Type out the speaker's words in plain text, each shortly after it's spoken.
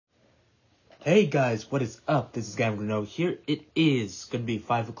Hey guys, what is up? This is Gavin here. It is going to be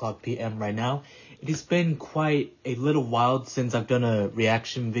 5 o'clock p.m. right now. It has been quite a little while since I've done a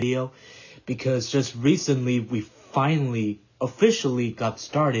reaction video because just recently we finally officially got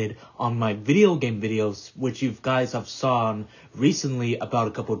started on my video game videos, which you guys have saw recently about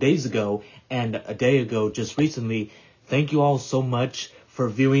a couple days ago and a day ago just recently. Thank you all so much for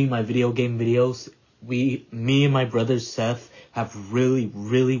viewing my video game videos. Me and my brother Seth have really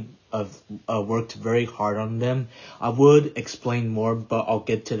worked very hard on them. I would explain more, but I'll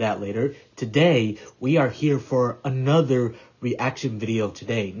get to that later. Today, we are here for another reaction video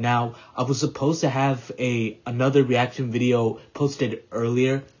today. Now, I was supposed to have another reaction video posted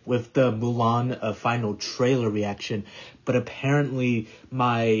earlier with the Mulan final trailer reaction, but apparently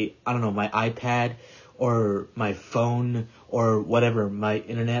my iPad or my phone or whatever, my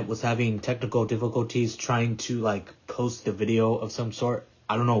internet was having technical difficulties trying to post a video of some sort.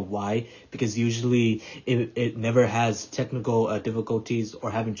 I don't know why, because usually it never has technical difficulties or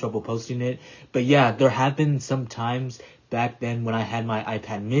having trouble posting it. But yeah, there have been some times back then when I had my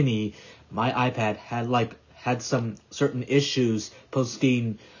iPad mini, my iPad had some certain issues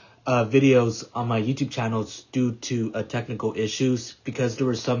posting videos on my YouTube channels due to technical issues, because there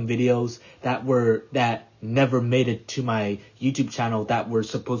were some videos that never made it to my YouTube channel that were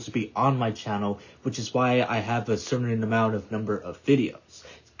supposed to be on my channel, which is why I have a certain number of videos,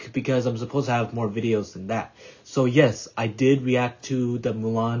 because I'm supposed to have more videos than that. So yes, I did react to the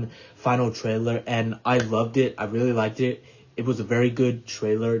Mulan final trailer and I loved it. I really liked it. It was a very good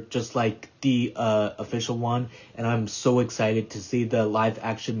trailer, just like the official one, and I'm so excited to see the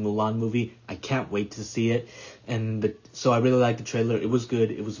live-action Mulan movie. I can't wait to see it, so I really liked the trailer. It was good.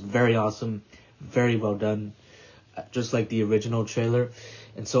 It was very awesome, very well done, just like the original trailer.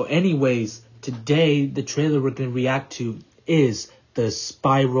 And so anyways, today the trailer we're going to react to is the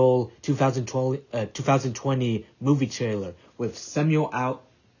Spiral 2020 movie trailer with Samuel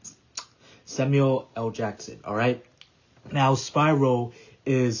L. Jackson, alright? Now, Spiral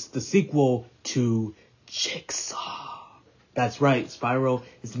is the sequel to Jigsaw. That's right, Spiral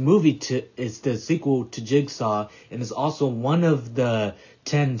is the sequel to Jigsaw, and is also one of the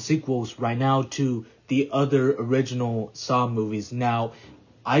 10 sequels right now to the other original Saw movies. Now,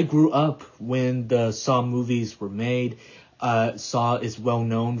 I grew up when the Saw movies were made. Saw is well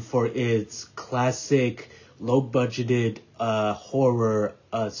known for its classic, low-budgeted horror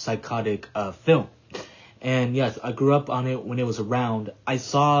psychotic film. And yes, I grew up on it when it was around. I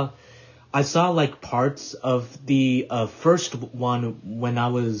saw parts of the first one when I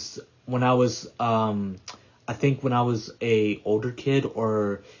was I think when I was a older kid,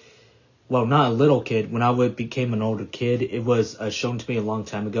 or well, not a little kid, when I became an older kid. It was shown to me a long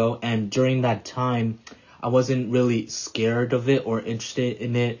time ago, and during that time I wasn't really scared of it or interested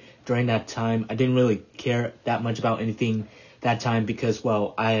in it. During that time, I didn't really care that much about anything that time, because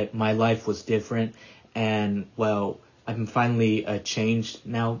my life was different. And I'm finally changed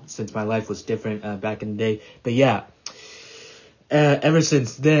now, since my life was different back in the day. But yeah, ever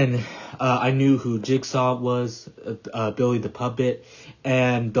since then, I knew who Jigsaw was, Billy the Puppet,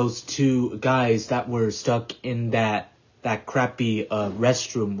 and those two guys that were stuck in that crappy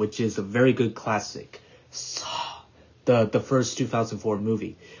restroom, which is a very good classic, Saw, the first 2004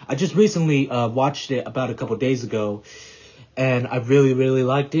 movie. I just recently watched it about a couple days ago, and I really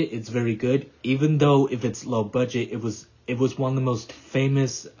liked it. It's very good, even though if it's low budget. It was one of the most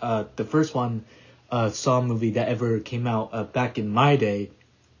famous, the first one, Saw movie that ever came out back in my day,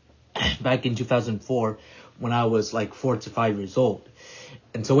 back in 2004, when I was 4 to 5 years old.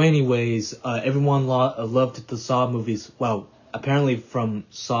 And so anyways, everyone loved the Saw movies. Well, apparently from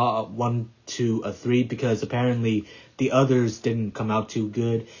Saw 1 to 3, because apparently the others didn't come out too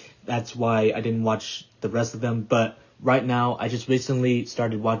good. That's why I didn't watch the rest of them. But right now, I just recently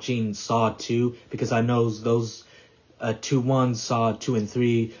started watching Saw 2, because I know those Saw 2 and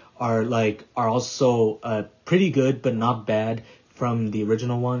 3 are also pretty good, but not bad, from the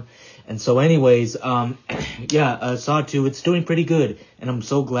original one. And so anyways, Saw 2, it's doing pretty good, and I'm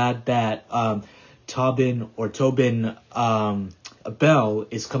so glad that Tobin Bell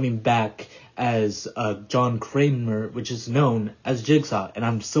is coming back as John Kramer, which is known as Jigsaw, and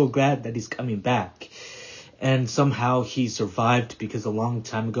I'm so glad that he's coming back. And somehow he survived, because a long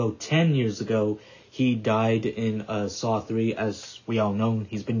time ago, 10 years ago, he died in Saw 3. As we all know,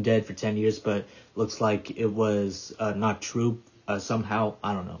 he's been dead for 10 years, but looks like it was not true somehow.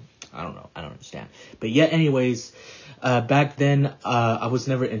 I don't know. I don't understand. But yeah, anyways, back then, I was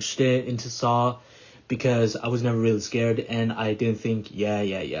never interested into Saw, because I was never really scared, and I didn't think,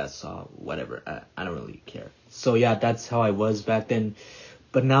 Saw, whatever. I don't really care. So yeah, that's how I was back then.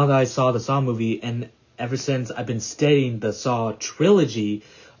 But now that I saw the Saw movie, and ever since I've been studying the Saw trilogy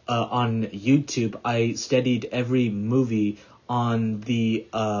on YouTube, I studied every movie on the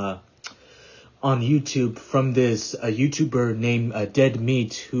on YouTube from this YouTuber named Dead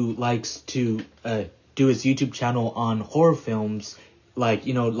Meat, who likes to do his YouTube channel on horror films, like,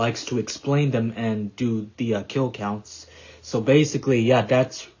 you know, likes to explain them and do the kill counts. So basically, yeah,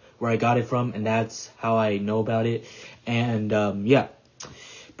 that's where I got it from, and that's how I know about it. And yeah,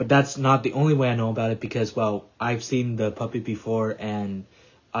 but that's not the only way I know about it, because, well, I've seen The Puppet before, and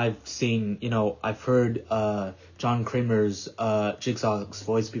I've seen, you know, I've heard John Kramer's Jigsaw's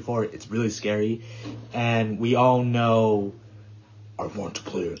voice before. It's really scary. And we all know, I want to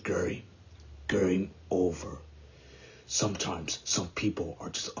play a game. Game over. Sometimes some people are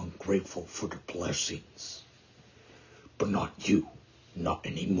just ungrateful for the blessings. But not you. Not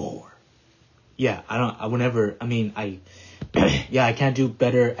anymore. Yeah, yeah, I can't do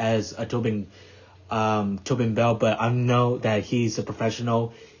better as a Tobin Bell, but I know that he's a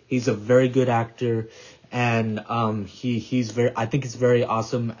professional. He's a very good actor, and I think he's very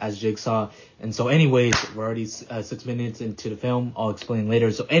awesome as Jigsaw. And so anyways, we're already 6 minutes into the film. I'll explain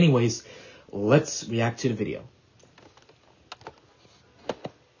later. So anyways, let's react to the video.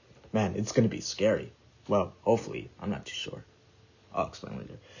 Man, it's gonna be scary. Well, hopefully. I'm not too sure. I'll explain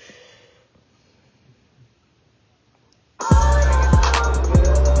later.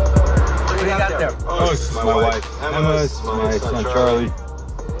 What do you got there? Oh, this is my wife, Emma. This is my son, Charlie.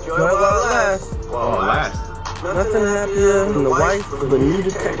 Enjoy it while it lasts. While it lasts. Nothing happier than the wife of a new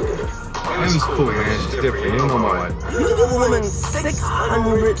detective. Emma's cool, man. She's different. You know my wife. You give a woman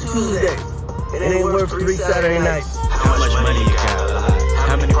 600 Tuesdays. It ain't worth 3 Saturday nights. How much money you got?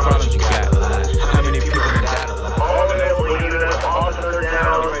 How many problems you got? How many people in that? All the men will leave it, all her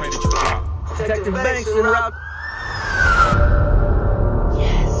down. Detective Banks en route.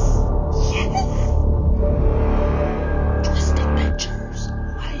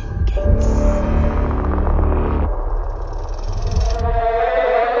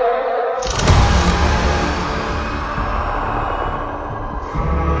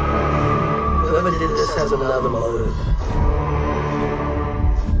 Whoever did this has another motive.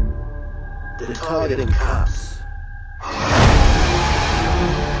 They're targeting cops.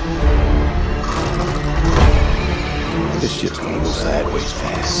 This shit's gonna go sideways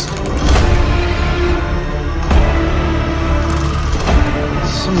fast.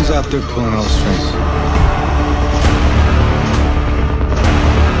 Someone's out there pulling all the strings.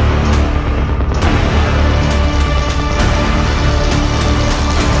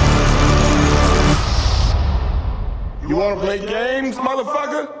 You wanna play games,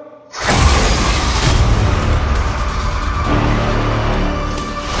 motherfucker?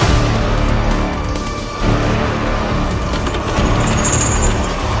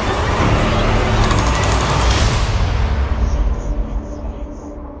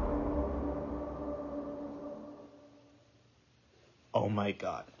 Oh my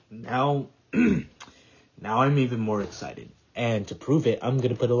god. Now, now I'm even more excited. And to prove it, I'm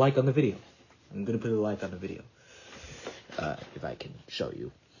gonna put a like on the video. If I can show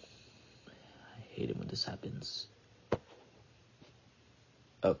you. I hate it when this happens.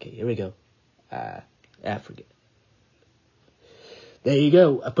 Okay, here we go. Forget. There you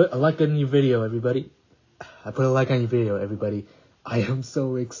go. I put a like on your video, everybody. I am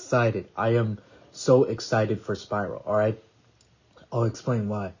so excited. I am so excited for Spiral, alright? I'll explain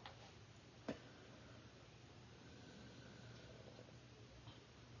why.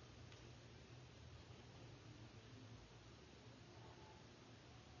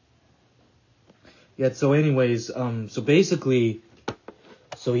 Yeah, so anyways, so basically,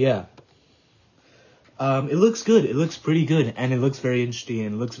 so yeah. It looks good. It looks pretty good, and it looks very interesting,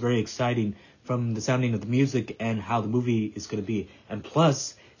 and it looks very exciting from the sounding of the music and how the movie is going to be. And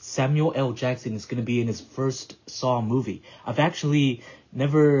plus, Samuel L. Jackson is going to be in his first Saw movie. I've actually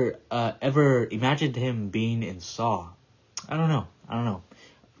never ever imagined him being in Saw. I don't know.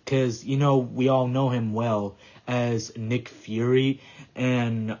 Because, you know, we all know him well as Nick Fury,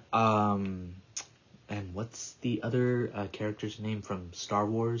 and what's the other character's name from Star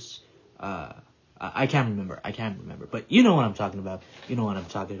Wars? I can't remember. But you know what I'm talking about.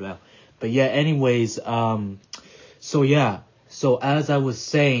 But yeah, anyways, so yeah. So as I was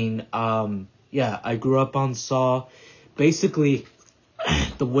saying, yeah, I grew up on Saw. Basically,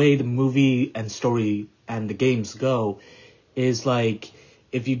 the way the movie and story and the games go is like,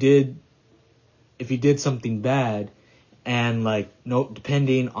 if you did something bad, and like, no,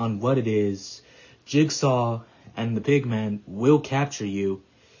 depending on what it is, Jigsaw and the Pigman will capture you,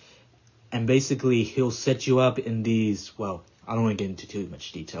 and basically he'll set you up in these, well, I don't want to get into too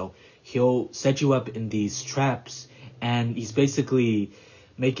much detail. He'll set you up in these traps, and he's basically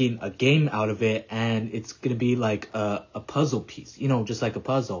making a game out of it, and it's gonna be like a puzzle piece, just like a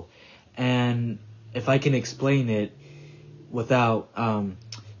puzzle. And if I can explain it without,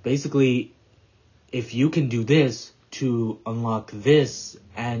 basically, if you can do this to unlock this,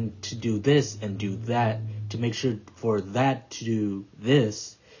 and to do this and do that, to make sure for that to do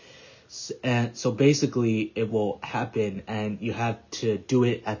this, and so basically it will happen, and you have to do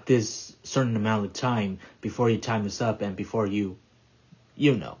it at this certain amount of time before your time is up, and before you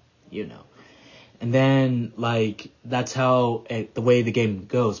know. And then, like, that's how the way the game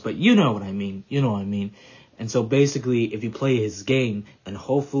goes. But you know what I mean. And so basically, if you play his game and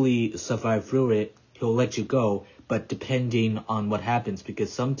hopefully survive through it, he'll let you go. But depending on what happens,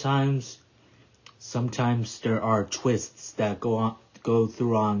 because sometimes there are twists that go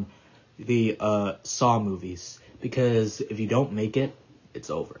through on the Saw movies. Because if you don't make it,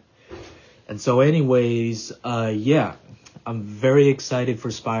 it's over. And so anyways, yeah. I'm very excited for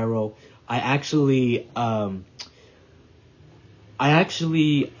Spyro. I actually, how do I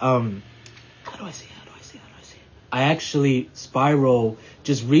say it? I actually, Spyro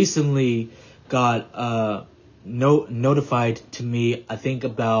just recently got, notified to me, I think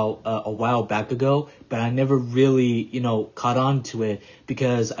about a while back ago, but I never really, caught on to it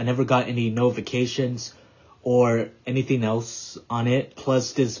because I never got any notifications or anything else on it.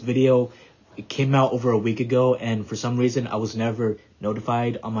 Plus this video, it came out over a week ago, and for some reason I was never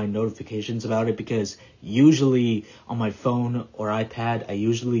notified on my notifications about it, because usually on my phone or iPad I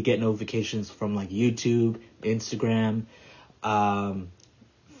usually get notifications from like YouTube, Instagram, Facebook,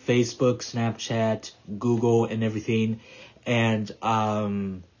 Snapchat, Google, and everything. And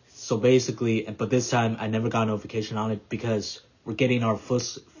so basically, but this time I never got a notification on it because we're getting our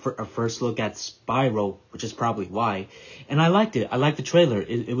first look at Spyro, which is probably why. And I liked it. I liked the trailer.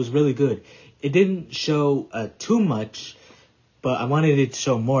 It was really good. It didn't show too much, but I wanted it to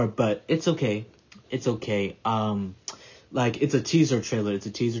show more. But it's okay. It's okay. Like, it's a teaser trailer.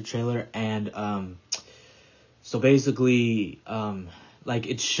 And so basically, like,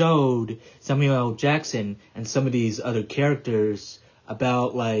 it showed Samuel L. Jackson and some of these other characters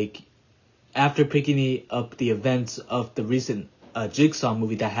about, like, after picking up the events of the recent Jigsaw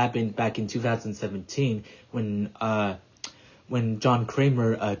movie that happened back in 2017 when John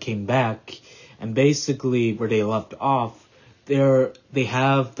Kramer came back, and basically where they left off, they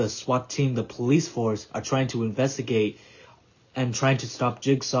have the SWAT team, the police force, are trying to investigate and trying to stop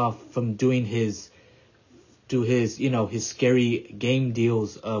Jigsaw from doing his scary game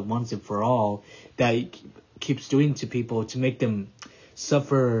deals once and for all that he keeps doing to people to make them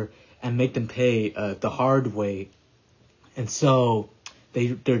suffer and make them pay the hard way. And so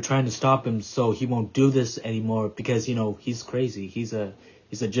they're trying to stop him so he won't do this anymore, because he's crazy. He's a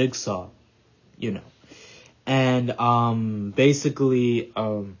Jigsaw, And basically,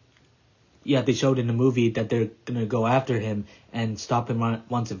 yeah, they showed in the movie that they're gonna go after him and stop him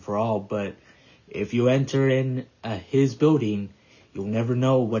once and for all. But if you enter in his building, you'll never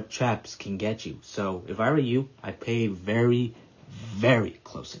know what traps can get you. So if I were you, I'd pay very, very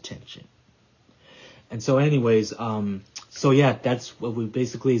close attention. And so anyways, so yeah, that's what we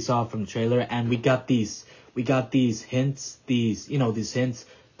basically saw from the trailer. And we got these hints, these hints,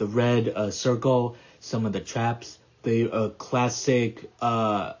 the red circle, some of the traps, the classic,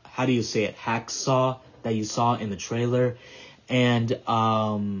 how do you say it, hacksaw that you saw in the trailer. And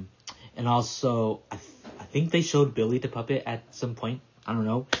also, I think they showed Billy the Puppet at some point. I don't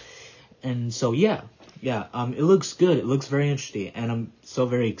know. And so yeah, it looks good. It looks very interesting, and I'm so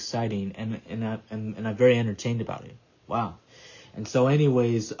very exciting, and I'm very entertained about it. Wow. And so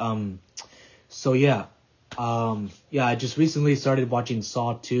anyways, so yeah, I just recently started watching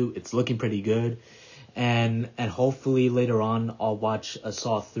Saw 2. It's looking pretty good, and hopefully later on I'll watch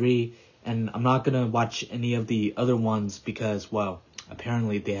Saw 3. And I'm not gonna watch any of the other ones because, well,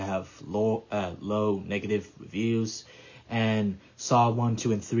 apparently they have low negative reviews. And Saw 1,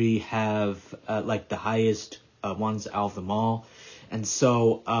 2, and 3 have, like, the highest ones out of them all. And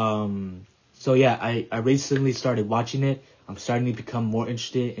so, yeah, I recently started watching it. I'm starting to become more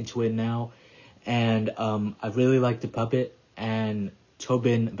interested into it now. And I really like the puppet. And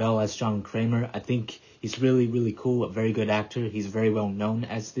Tobin Bell as John Kramer, I think he's really, really cool, a very good actor. He's very well known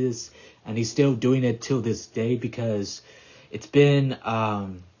as this. And he's still doing it till this day, because it's been...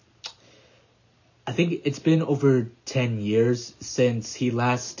 I think it's been over 10 years since he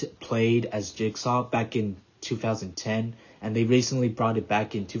last played as Jigsaw back in 2010, and they recently brought it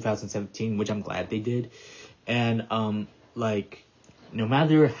back in 2017, which I'm glad they did. And like, no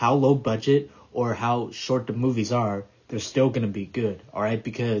matter how low budget or how short the movies are, they're still gonna be good, alright?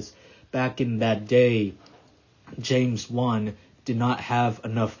 Because back in that day, James Wan did not have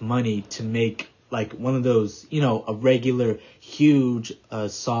enough money to make like one of those, you know, a regular huge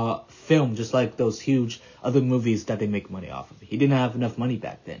Saw film, just like those huge other movies that they make money off of. He didn't have enough money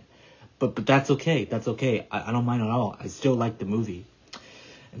back then. But that's okay. That's okay. I don't mind at all. I still like the movie.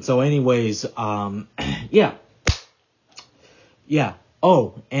 And so anyways, yeah. Yeah.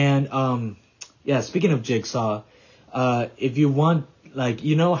 Oh, and yeah, speaking of Jigsaw, if you want, like,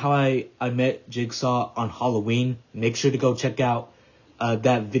 you know how I met Jigsaw on Halloween? Make sure to go check out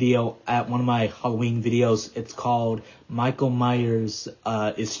that video at one of my Halloween videos. It's called Michael Myers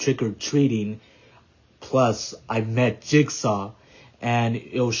is Trick-or-Treating plus I met Jigsaw. And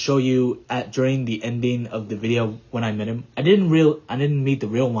it'll show you during the ending of the video when I met him. I didn't meet the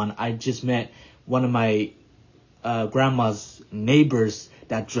real one. I just met one of my grandma's neighbors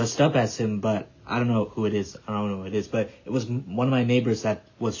that dressed up as him, but I don't know who it is. But it was one of my neighbors that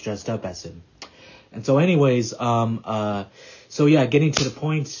was dressed up as him. And so anyways, so yeah, getting to the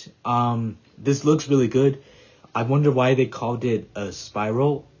point, this looks really good. I wonder why they called it a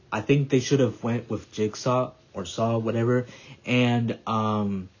Spiral. I think they should have went with Jigsaw or Saw, whatever. And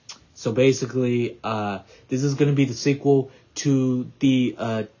so basically, this is gonna be the sequel to the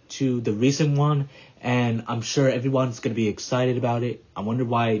recent one, and I'm sure everyone's gonna be excited about it. I wonder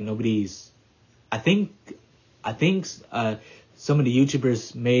why nobody's. I think some of the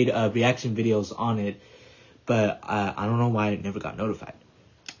YouTubers made reaction videos on it, but I don't know why it never got notified.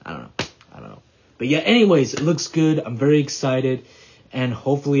 I don't know. But yeah, anyways, it looks good. I'm very excited, and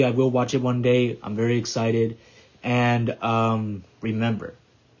hopefully I will watch it one day. I'm very excited. And remember,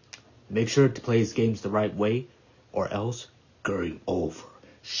 make sure to play his games the right way, or else game over.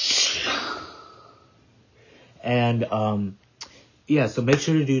 And yeah, so make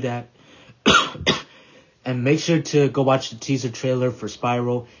sure to do that. And make sure to go watch the teaser trailer for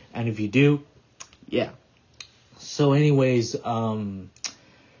Spiral. And if you do, yeah. So anyways, so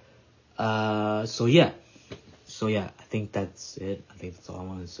yeah. I think that's it. I think that's all I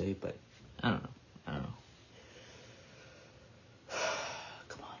want to say, but I don't know.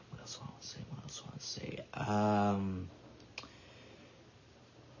 Come on, what else do I want to say?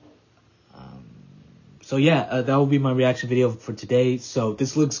 So yeah, that will be my reaction video for today. So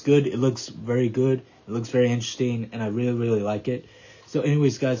this looks good. It looks very good. It looks very interesting, and I really, really like it. So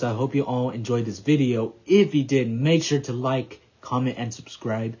anyways, guys, I hope you all enjoyed this video. If you did, make sure to like, comment, and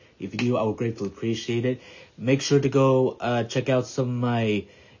subscribe. If you do, I would gratefully appreciate it. Make sure to go check out some of my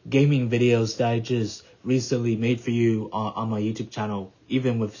gaming videos that I just recently made for you on my YouTube channel,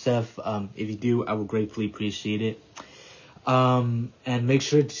 even with Seth. If you do, I would gratefully appreciate it. And make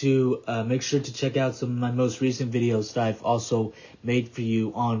sure to check out some of my most recent videos that I've also made for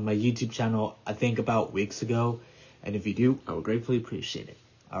you on my YouTube channel, I think about weeks ago. And if you do, I would gratefully appreciate it.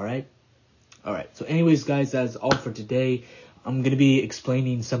 Alright, so anyways, guys, that's all for today. I'm gonna be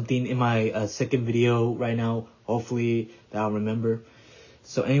explaining something in my second video right now, hopefully that I'll remember.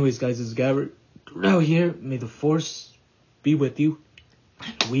 So anyways, guys, this is Gabbard out here. May the force be with you.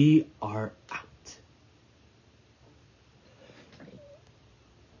 We are